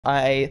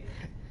I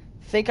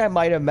think I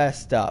might have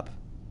messed up.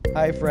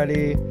 Hi,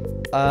 Freddy.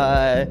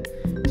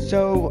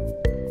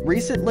 So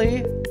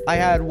recently I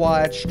had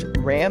watched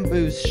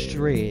Rambo's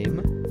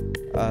stream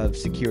of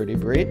Security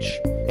Breach,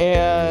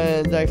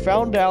 and I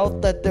found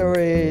out that there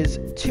is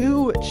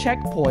 2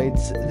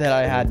 checkpoints that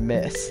I had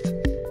missed.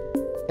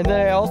 And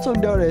then I also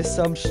noticed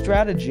some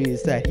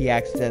strategies that he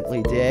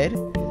accidentally did,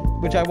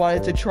 which I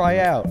wanted to try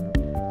out.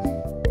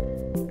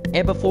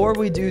 And before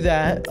we do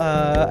that,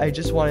 I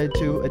just wanted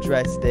to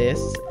address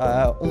this.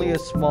 Only a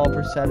small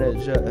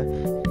percentage,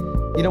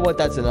 you know what,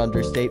 that's an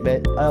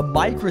understatement. A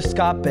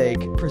microscopic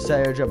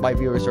percentage of my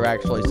viewers are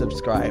actually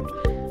subscribed.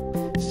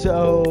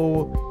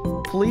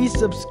 So, please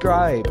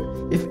subscribe.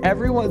 If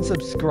everyone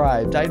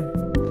subscribed,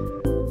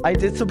 I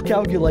did some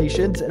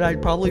calculations, and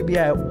I'd probably be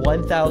at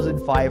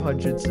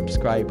 1,500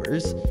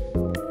 subscribers.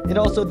 And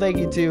also thank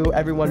you to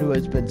everyone who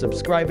has been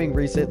subscribing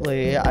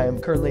recently. I am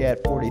currently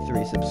at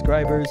 43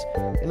 subscribers,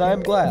 and I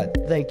am glad.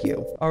 Thank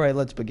you. Alright,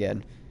 let's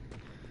begin.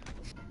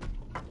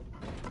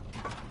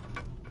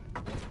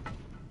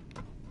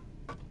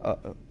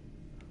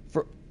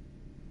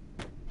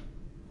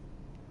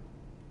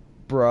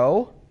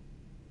 Bro?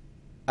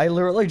 I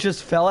literally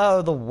just fell out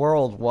of the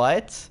world.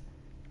 What?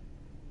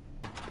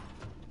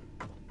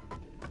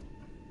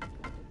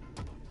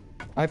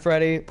 Hi,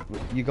 Freddy.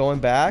 You going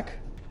back?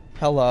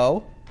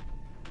 Hello?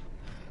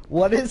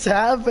 What is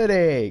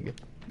happening?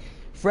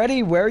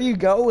 Freddy, where are you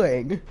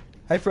going?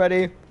 Hi,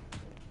 Freddy.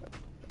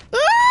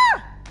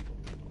 Ah!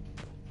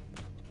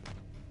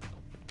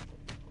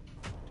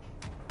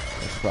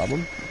 That's a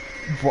problem.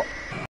 What?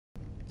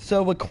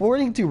 So,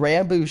 according to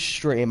Rambo's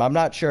stream, I'm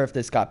not sure if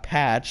this got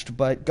patched,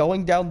 but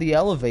going down the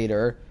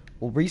elevator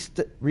will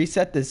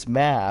reset this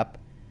map,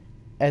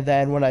 and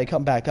then when I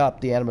come back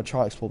up, the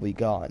animatronics will be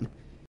gone.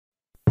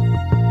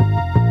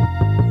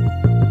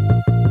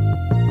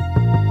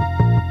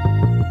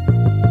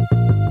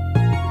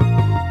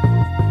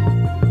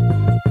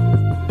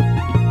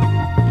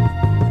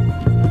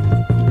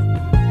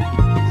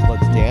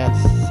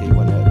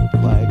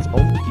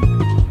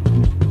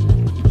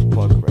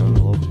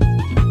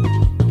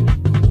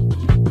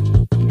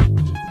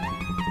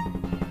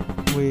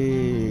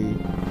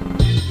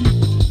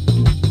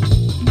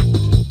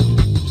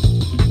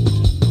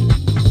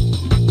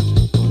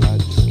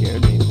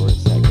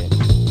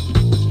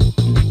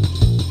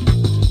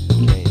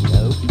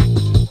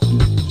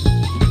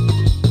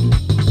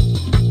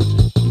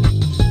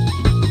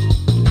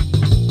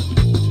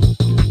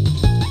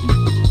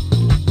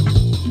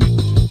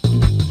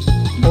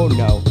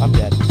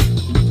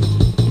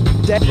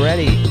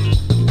 Ready.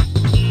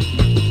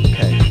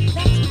 Okay.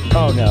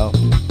 Oh no.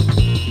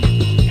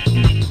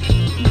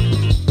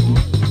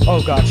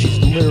 Oh god, she's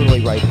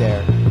literally right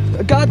there.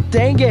 God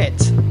dang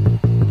it!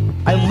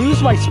 I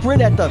lose my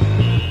sprint at the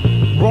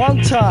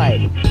wrong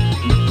time.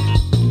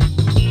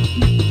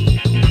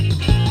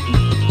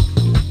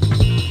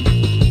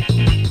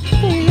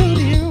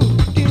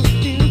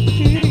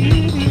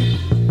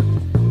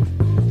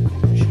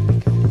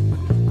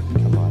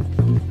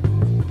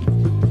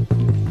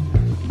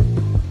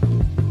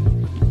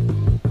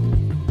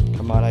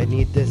 I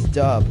need this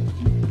dub.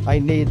 I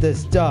need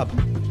this dub.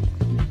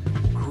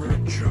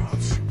 Great job,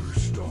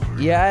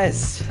 superstar.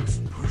 Yes.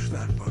 Push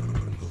that button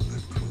and the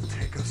lift will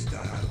take us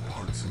down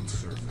parts and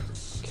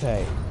service.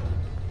 Okay.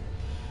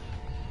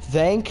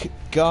 Thank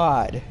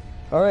God.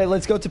 All right,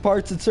 let's go to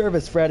parts and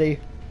service, Freddy.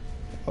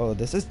 Oh,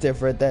 this is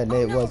different than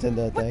it was in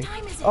the thing.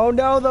 Time is it? Oh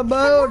no, the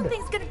moon! The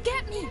thing's gonna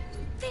get me.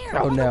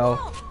 There, oh no.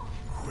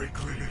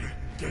 Quickly,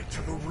 get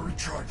to the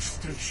recharge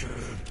station.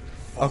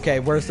 Okay,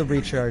 where's the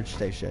recharge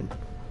station?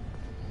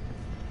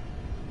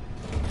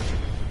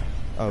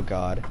 Oh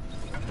god.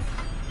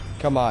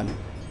 Come on.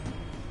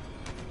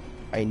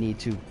 I need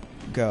to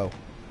go.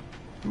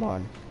 Come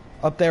on.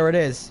 Up there it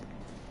is.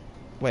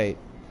 Wait.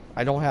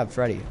 I don't have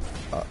Freddy.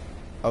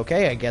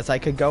 Okay, I guess I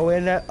could go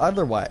in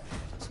otherwise.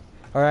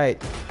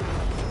 Alright.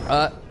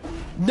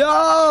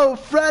 No!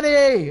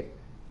 Freddy!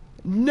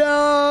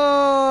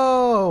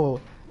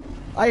 No!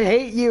 I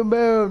hate you,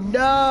 Moon!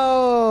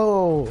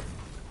 No!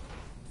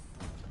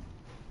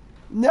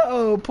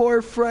 No!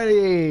 Poor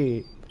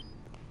Freddy!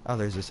 Oh,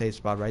 there's a safe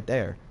spot right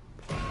there.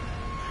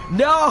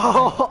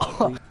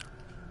 No!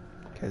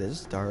 Okay,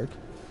 this is dark.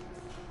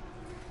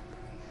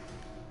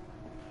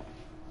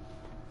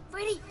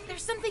 Freddy,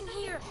 there's something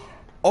here.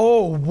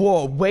 Oh,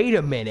 whoa, wait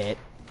a minute.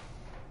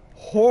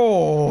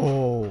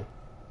 Oh.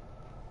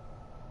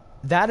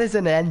 That is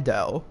an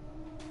endo.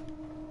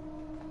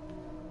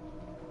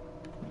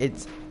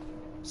 It's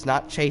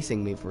not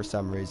chasing me for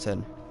some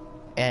reason.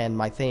 And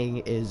my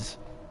thing is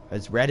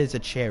as red as a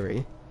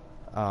cherry.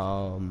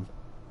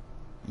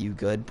 You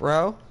good,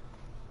 bro?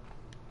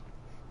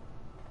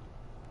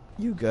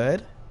 You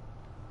good?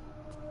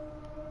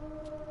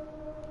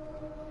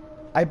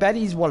 I bet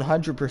he's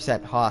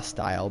 100%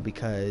 hostile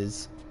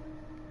because,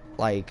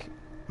 like,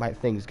 my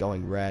thing's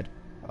going red.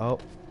 Oh.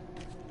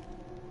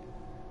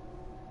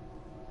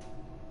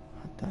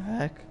 What the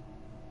heck?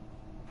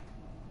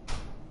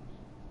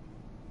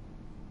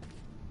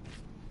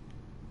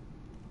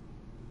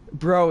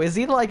 Bro, is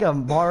he like a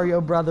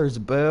Mario Brothers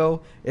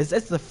Boo? Is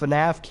this the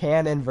FNAF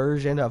canon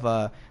version of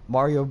a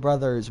Mario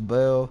Brothers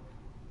Boo?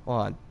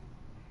 Hold on.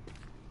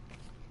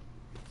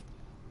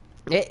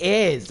 It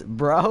is,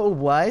 bro.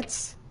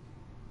 What?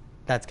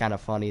 That's kind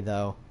of funny,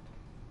 though.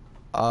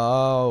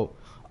 Oh.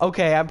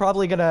 Okay, I'm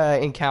probably gonna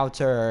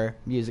encounter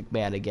Music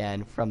Man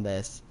again from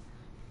this.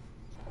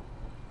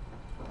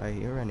 Do I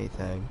hear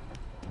anything?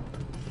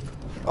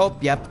 Oh,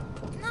 yep.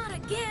 Not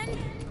again.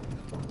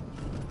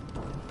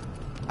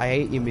 I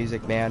hate you,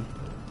 Music Man.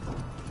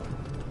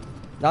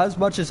 Not as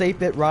much as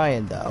 8-Bit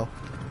Ryan, though.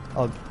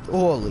 Oh,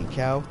 holy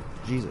cow.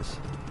 Jesus.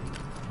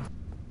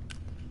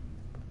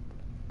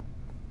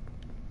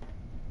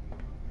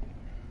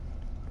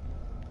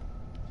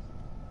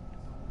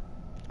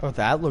 Oh,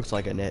 that looks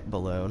like a knit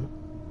balloon.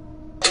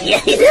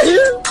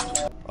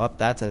 Oh,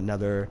 that's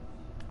another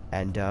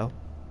endo.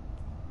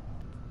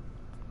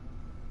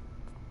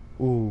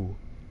 Ooh.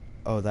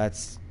 Oh,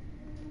 that's...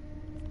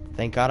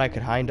 Thank God I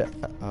could hide it.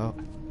 Oh.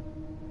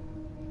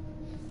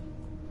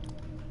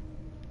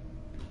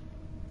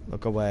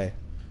 Look away.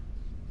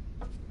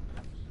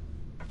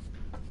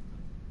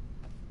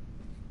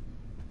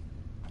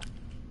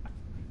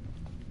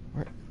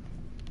 Where?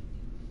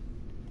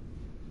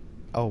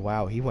 Oh,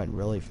 wow, he went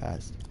really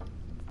fast.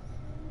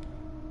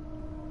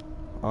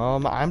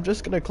 I'm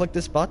just gonna click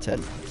this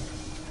button.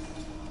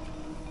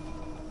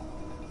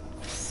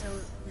 So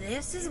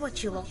this is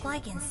what you look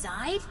like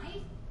inside?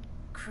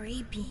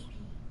 Creepy.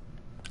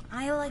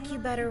 I like you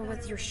better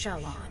with your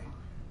shell on.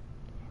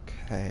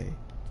 Okay.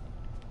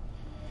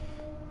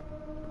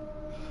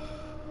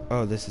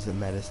 Oh, this is a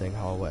menacing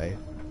hallway.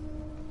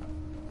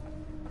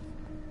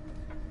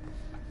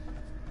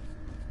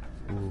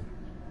 Ooh.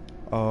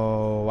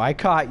 Oh, I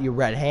caught you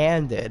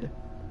red-handed.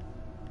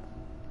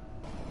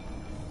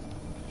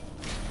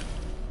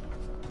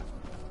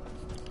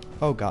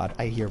 Oh God,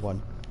 I hear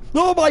one.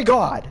 Oh my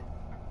God!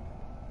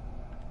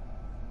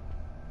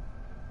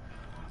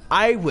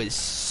 I was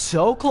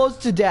so close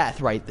to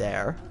death right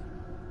there.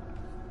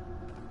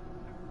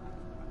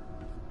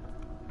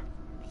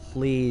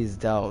 Please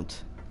don't.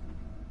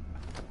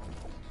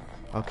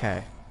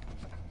 Okay.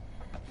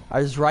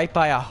 I was right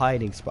by a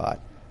hiding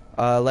spot.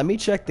 Let me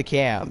check the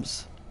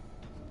cams.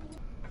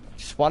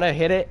 Just want to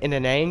hit it in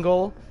an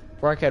angle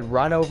where I could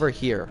run over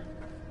here.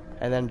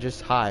 And then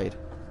just hide.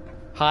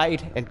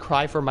 Hide and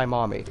cry for my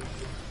mommy.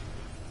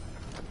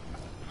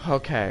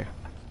 Okay.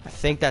 I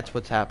think that's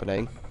what's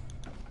happening.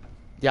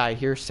 Yeah, I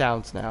hear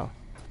sounds now.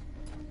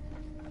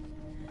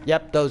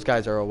 Yep, those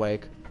guys are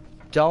awake.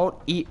 Don't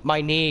eat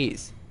my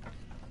knees.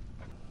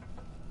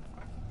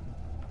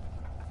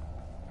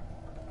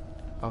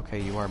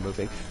 Okay, you are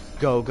moving.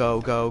 Go,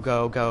 go, go,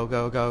 go, go,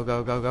 go, go,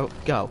 go, go, go,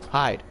 go.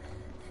 Hide.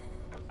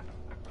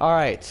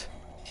 Alright.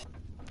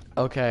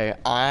 Okay,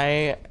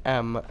 I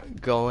am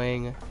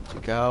going to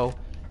go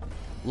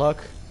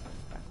look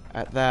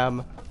at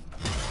them.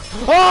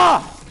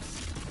 Ah!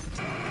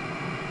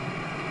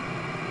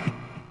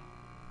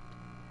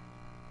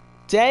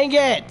 Dang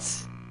it!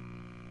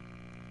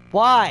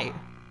 Why?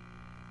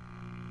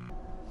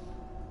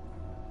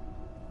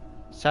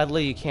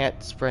 Sadly, you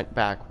can't sprint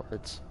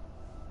backwards,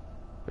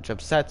 which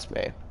upsets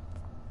me.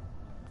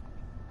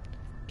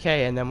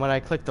 Okay, and then when I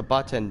click the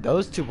button,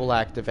 those two will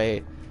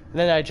activate, and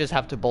then I just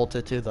have to bolt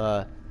it to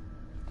the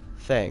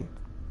thing.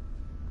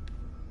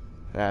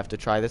 And I have to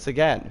try this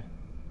again.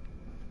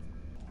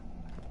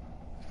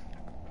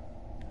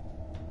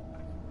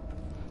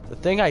 The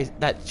thing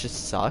that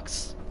just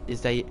sucks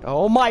is that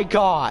oh my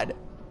God!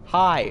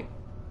 Hi.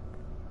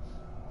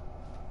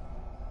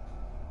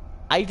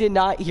 I did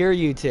not hear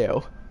you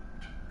two.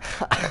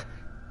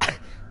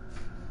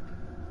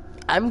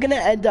 I'm gonna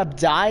end up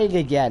dying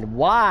again.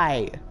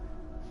 Why?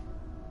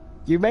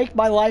 You make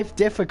my life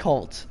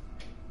difficult.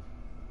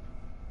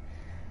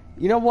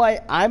 You know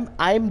what?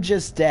 I'm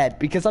just dead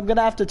because I'm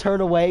gonna have to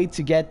turn away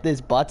to get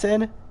this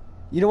button.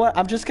 You know what?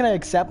 I'm just gonna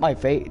accept my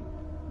fate.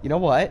 You know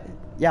what?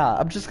 Yeah,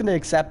 I'm just gonna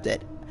accept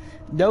it.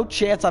 No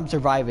chance I'm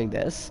surviving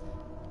this.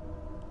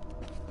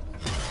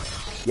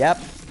 Yep.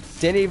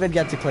 Didn't even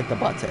get to click the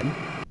button.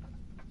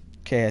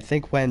 Okay, I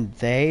think when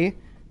they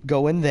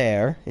go in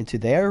there, into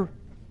their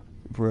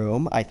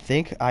room, I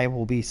think I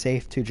will be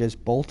safe to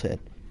just bolt it.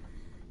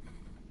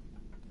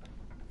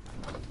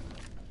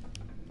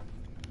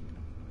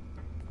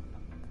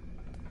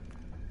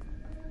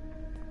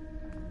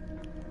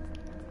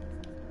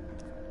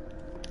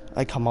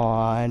 Like, come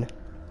on.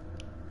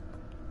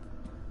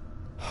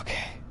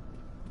 Okay.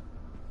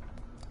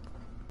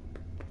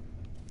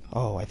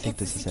 Oh, I think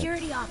this is it.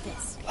 Security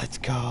office. Let's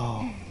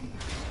go.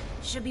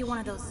 Should be one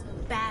of those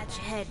badge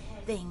head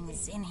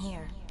things in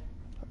here.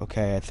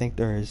 Okay, I think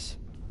there's...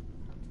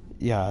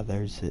 Yeah,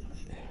 there's it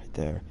right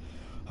there.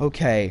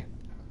 Okay.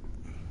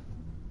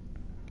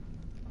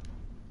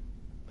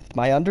 With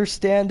my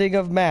understanding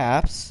of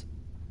maps...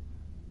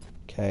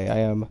 Okay, I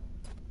am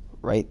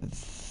right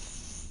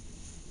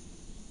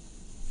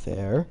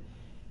there.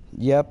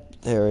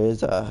 Yep, there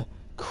is a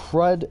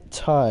crud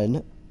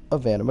ton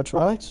of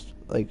animatronics.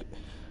 Like,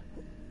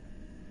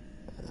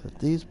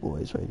 these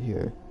boys right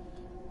here.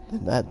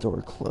 And that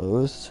door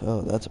closed.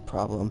 Oh, that's a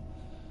problem.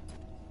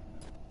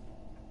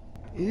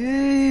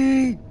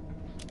 Eee!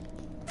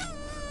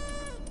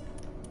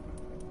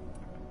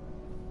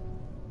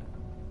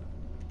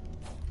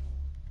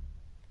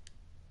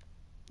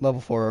 Level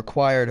 4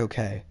 acquired,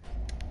 okay.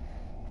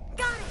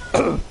 Got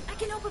it! I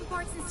can open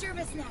parts and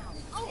service now.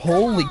 Oh,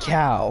 Holy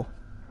cow.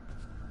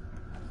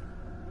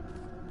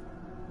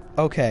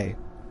 Okay.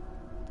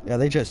 Yeah,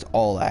 they just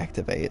all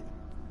activate.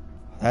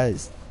 That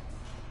is...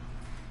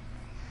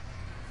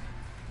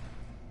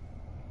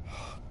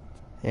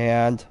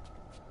 And...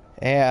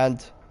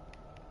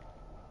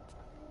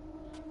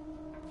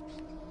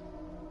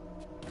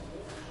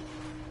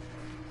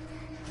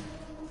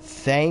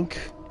 Thank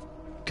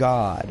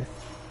God.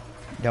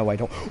 No, I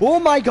don't. Oh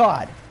my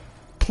God!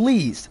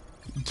 Please,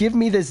 give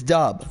me this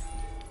dub.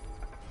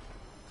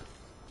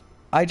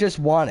 I just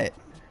want it.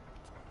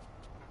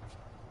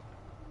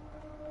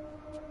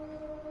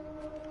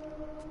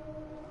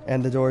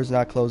 And the door is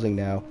not closing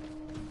now.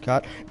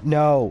 God,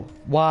 no.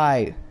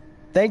 Why?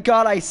 Thank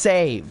God I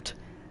saved.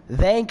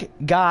 Thank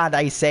God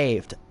I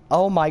saved.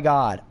 Oh my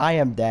God, I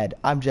am dead.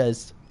 I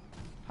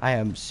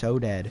am so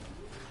dead.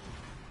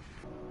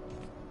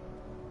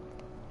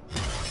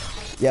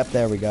 Yep,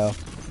 there we go.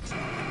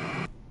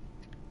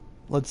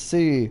 Let's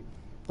see.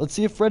 Let's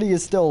see if Freddy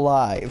is still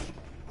alive.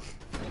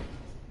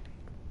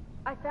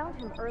 I found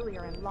him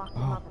earlier and locked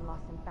him up and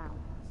lost and found.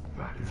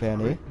 That is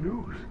Fanny? great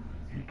news.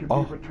 He can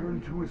be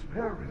returned to his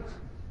parents.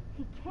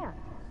 He can't.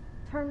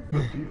 Turns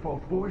The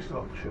default voice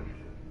option.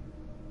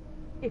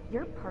 if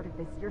you're part of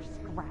this, you're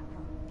scrap.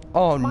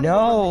 Oh Mine will run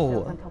no! the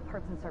shows until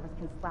parts and service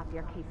can slap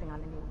your casing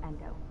on a new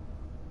endo.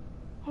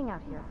 Hang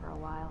out here for a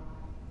while.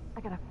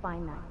 I gotta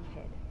find that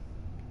kid.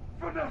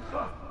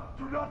 Vanessa,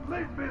 do not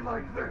leave me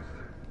like this.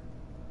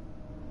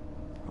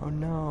 Oh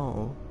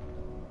no.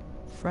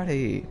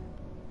 Freddy.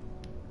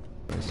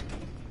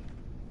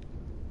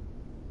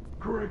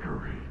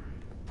 Gregory,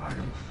 I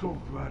am so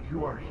glad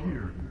you are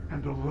here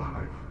and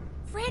alive.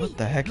 Freddy! What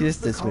the heck is Use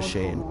the this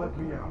console machine? to let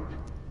me out.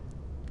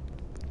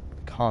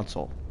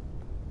 Console.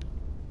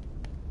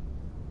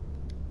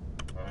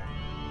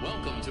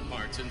 Welcome to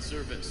Parts and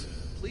Service.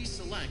 Please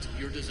select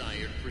your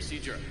desired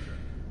procedure.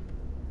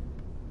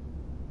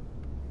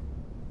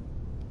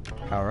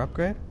 Power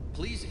upgrade?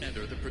 Please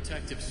enter the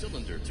protective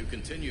cylinder to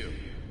continue.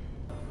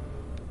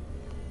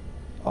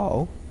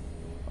 Oh.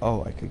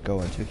 Oh, I could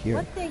go into here.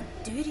 What'd they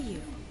do to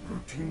you?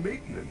 Routine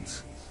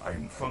maintenance. I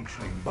am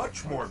functioning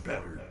much more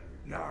better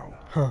now.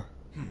 Huh.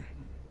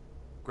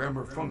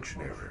 Grammar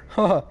function error.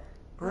 Haha.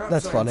 Perhaps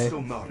That's I'm funny.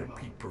 still not at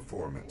peak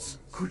performance.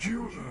 Could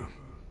you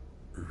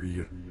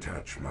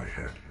reattach my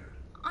head?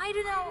 I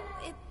don't know.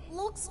 It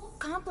looks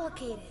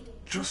complicated.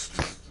 Just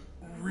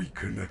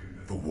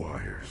reconnect the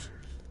wires.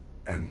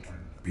 And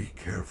be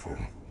careful.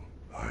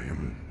 I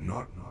am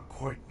not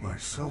quite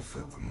myself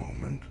at the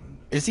moment.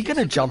 Is he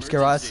gonna jump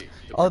scare us?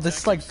 Oh, this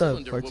is like the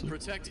cylinder parts. will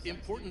protect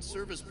important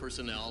service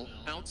personnel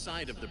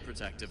outside of the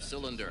protective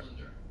cylinder.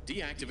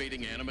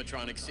 Deactivating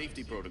animatronic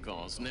safety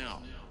protocols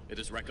now. It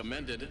is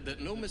recommended that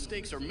no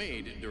mistakes are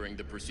made during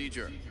the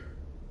procedure.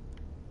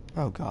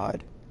 Oh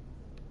God.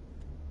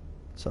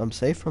 So I'm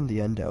safe from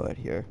the endo out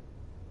here.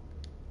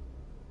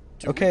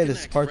 To Okay,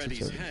 this is reconnect parts and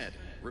Freddy's service. head,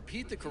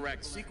 repeat the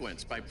correct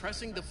sequence by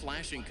pressing the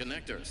flashing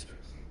connectors.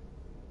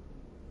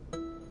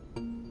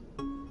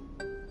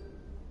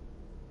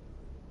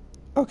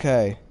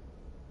 Okay.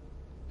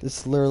 This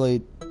is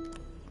literally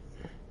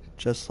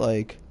just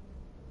like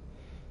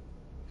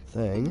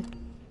thing.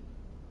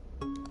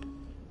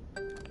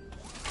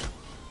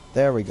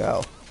 There we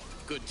go.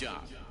 Good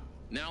job.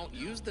 Now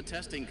use the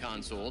testing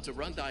console to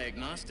run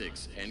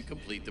diagnostics and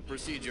complete the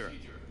procedure.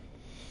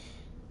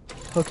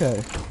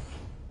 Okay.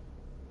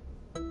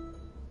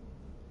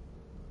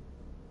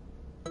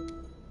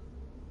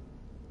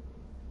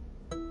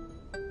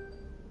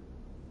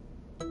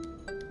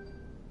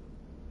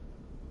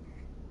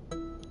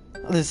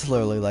 This is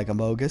literally like a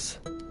bogus.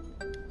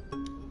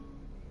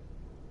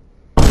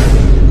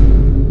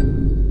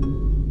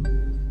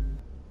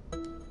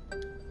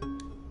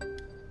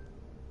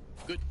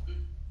 Good.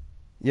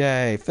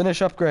 Yay,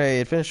 finish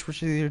upgrade. Finish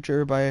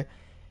procedure by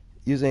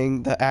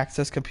using the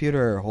access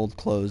computer. Hold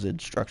close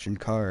instruction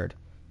card.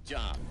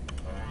 Job.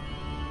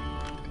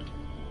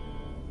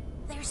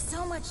 There's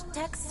so much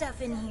tech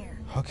stuff in here.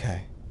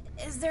 Okay.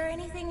 Is there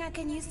anything I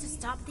can use to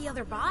stop the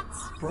other bots?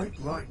 Bright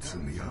lights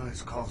in the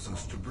eyes cause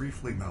us to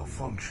briefly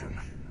malfunction.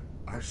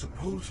 I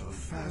suppose a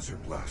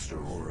phaser blaster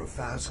or a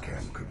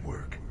phascam could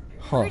work.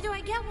 Huh. Where do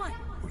I get one?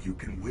 Or you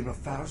can win a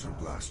phaser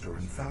blaster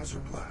in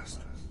Phaser Blast.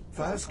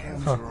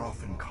 Phascams are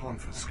often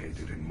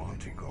confiscated in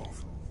Monty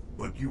Golf,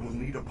 but you will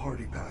need a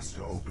party pass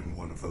to open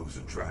one of those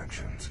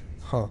attractions.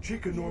 Huh.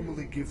 Chica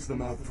normally gives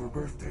them out for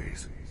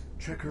birthdays.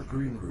 Check her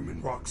green room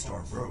in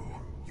Rockstar Row.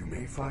 You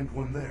may find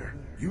one there.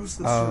 Use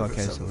the Oh,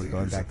 service okay, so we're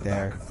going elevators back at the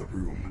there. back of the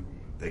room.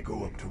 They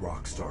go up to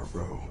Rockstar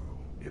Row.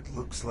 It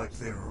looks like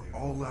they're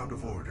all out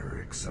of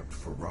order except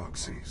for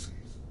Roxy's.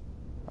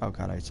 Oh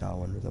God, I saw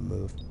one of them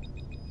move.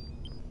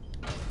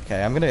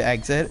 Okay, I'm gonna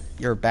exit.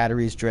 Your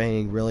battery's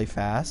draining really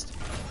fast.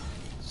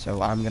 So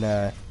I'm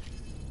gonna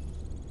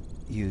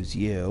use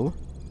you.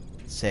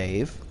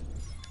 Save.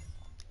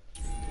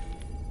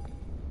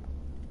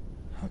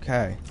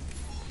 Okay.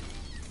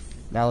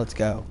 Now let's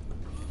go.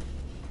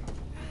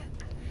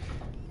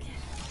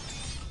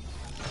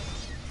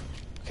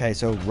 Okay,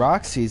 so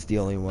Roxy's the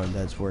only one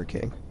that's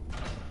working.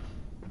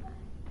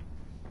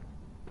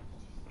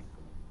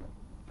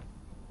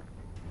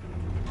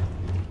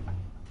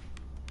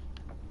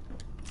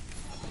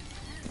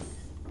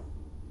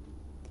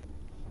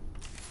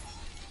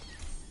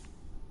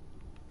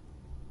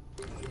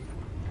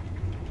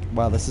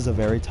 Wow, this is a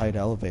very tight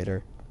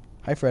elevator.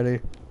 Hi, Freddy.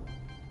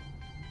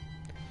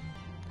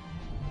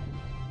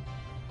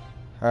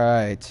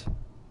 Alright.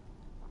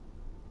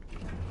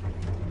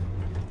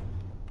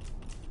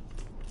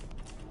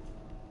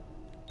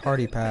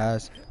 Party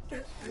pass.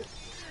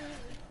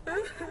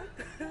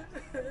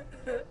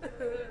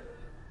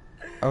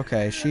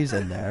 Okay, she's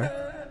in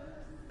there.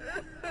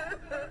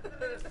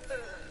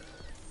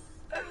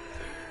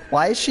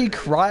 Why is she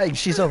crying?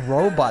 She's a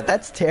robot.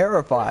 That's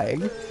terrifying.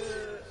 Who's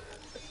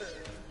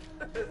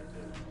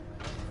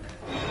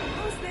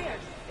there?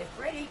 If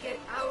Freddy, get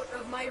out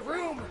of my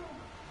room!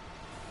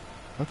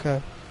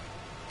 Okay.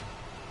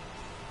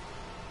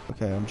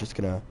 Okay, I'm just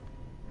gonna...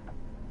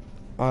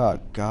 Oh,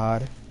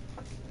 God.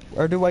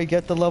 Where do I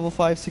get the level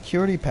 5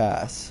 security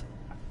pass?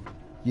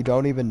 You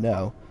don't even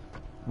know.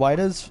 Why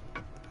does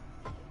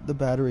the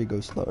battery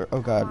go slower?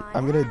 Oh, God.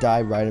 I'm gonna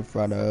die right in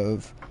front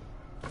of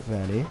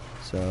Vanny.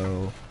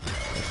 So,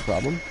 that's a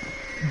problem.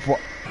 What?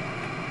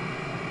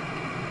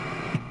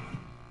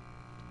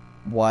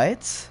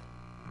 What?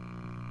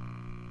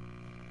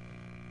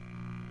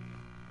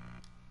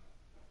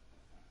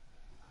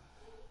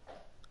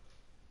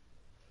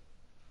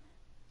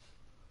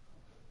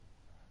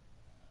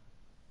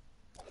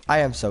 I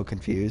am so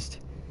confused.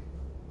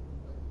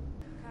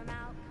 Come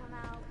out,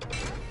 wherever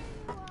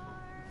you are.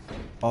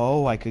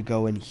 Oh, I could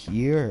go in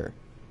here.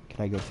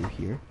 Can I go through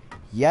here?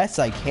 Yes,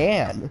 I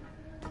can.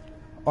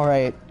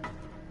 Alright.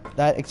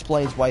 That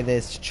explains why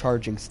this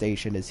charging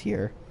station is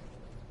here.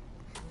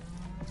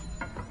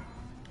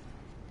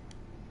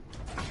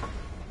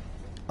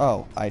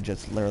 Oh, I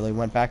just literally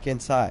went back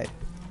inside.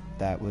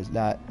 That was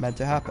not meant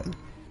to happen.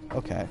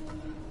 Okay.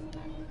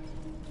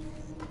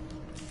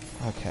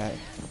 Okay.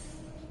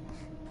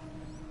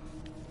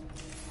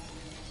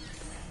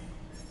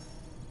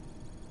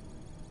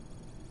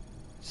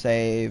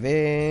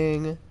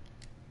 Saving.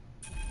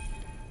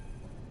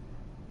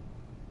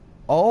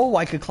 Oh,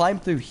 I could climb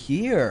through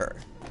here.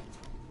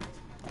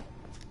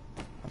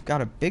 I've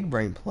got a big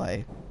brain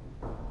play.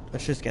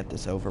 Let's just get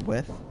this over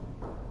with.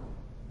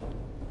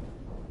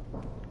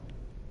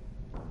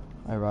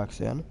 Hi,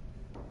 Roxanne.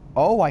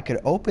 Oh, I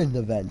could open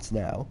the vents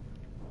now.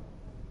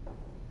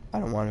 I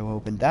don't want to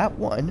open that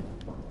one.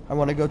 I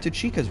want to go to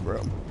Chica's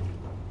room.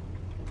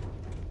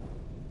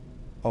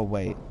 Oh,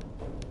 wait.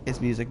 Is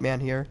Music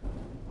Man here?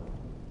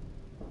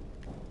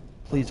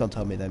 Please don't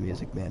tell me that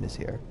Music Man is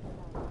here.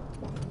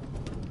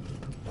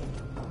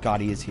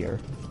 God, he is here.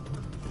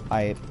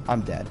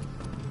 I'm dead.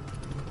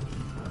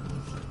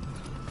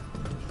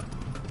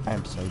 I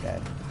am so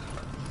dead.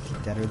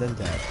 Deader than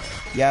dead.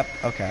 Yep,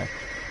 okay.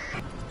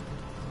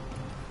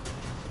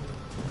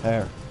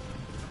 There.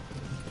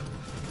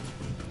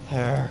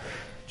 There.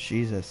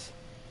 Jesus.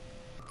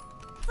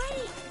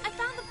 Freddy, I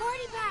found the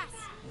party pass.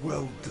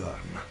 Well done.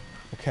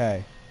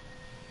 Okay.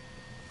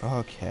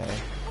 Okay.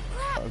 Oh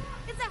crap!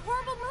 It's that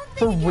horrible moon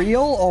For thing again.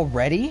 real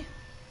already?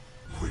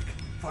 Quick,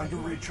 find a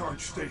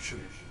recharge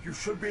station. You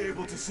should be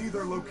able to see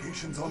their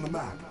locations on the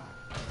map.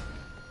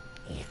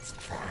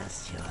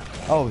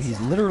 Oh, he's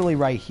literally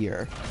right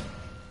here.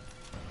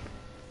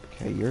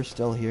 Okay, you're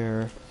still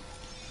here.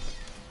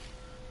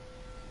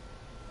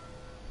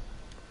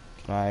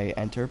 Can I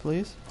enter,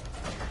 please?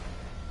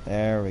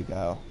 There we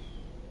go.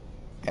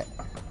 Okay.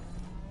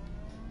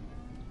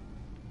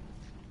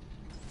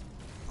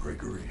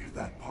 Gregory,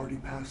 that party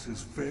pass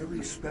is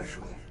very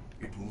special.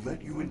 It will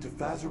let you into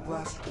Blast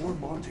or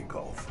Monty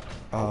Golf.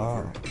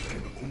 However, it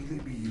can only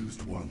be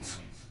used once.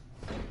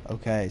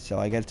 Okay, so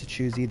I get to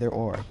choose either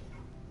or.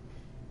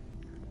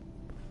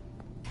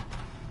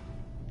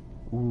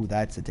 Ooh,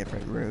 that's a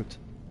different route.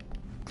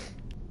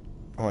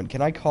 Oh, and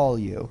can I call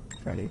you,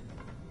 Freddy?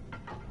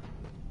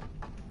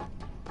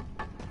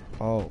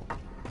 Oh.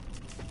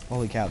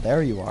 Holy cow,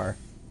 there you are.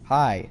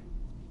 Hi.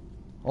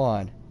 Hold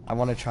on. I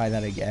want to try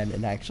that again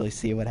and actually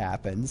see what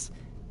happens.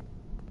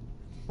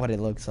 What it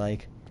looks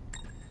like.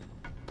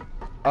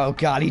 Oh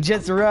god, he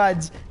just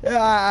runs!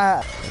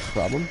 Ah! That's a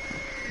problem.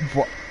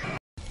 What?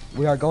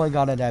 We are going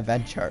on an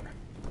adventure.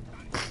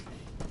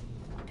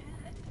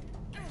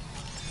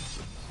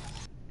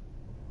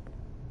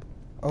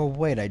 Oh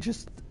wait, I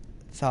just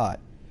thought.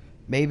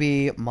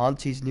 Maybe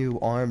Monty's new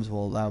arms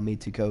will allow me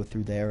to go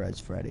through there as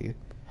Freddy.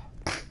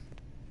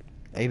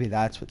 Maybe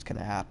that's what's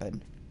gonna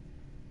happen.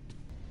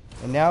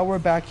 And now we're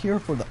back here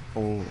for the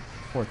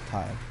fourth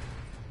time.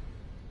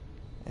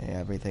 Hey,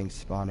 everything's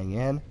spawning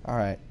in.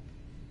 Alright.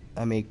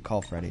 Let me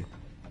call Freddy.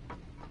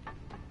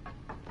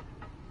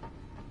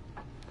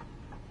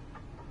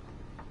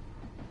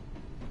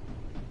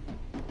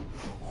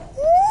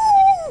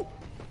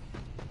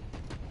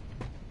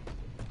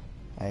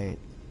 Alright,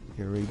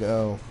 here we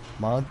go.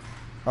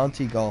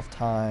 Monty golf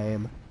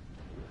time.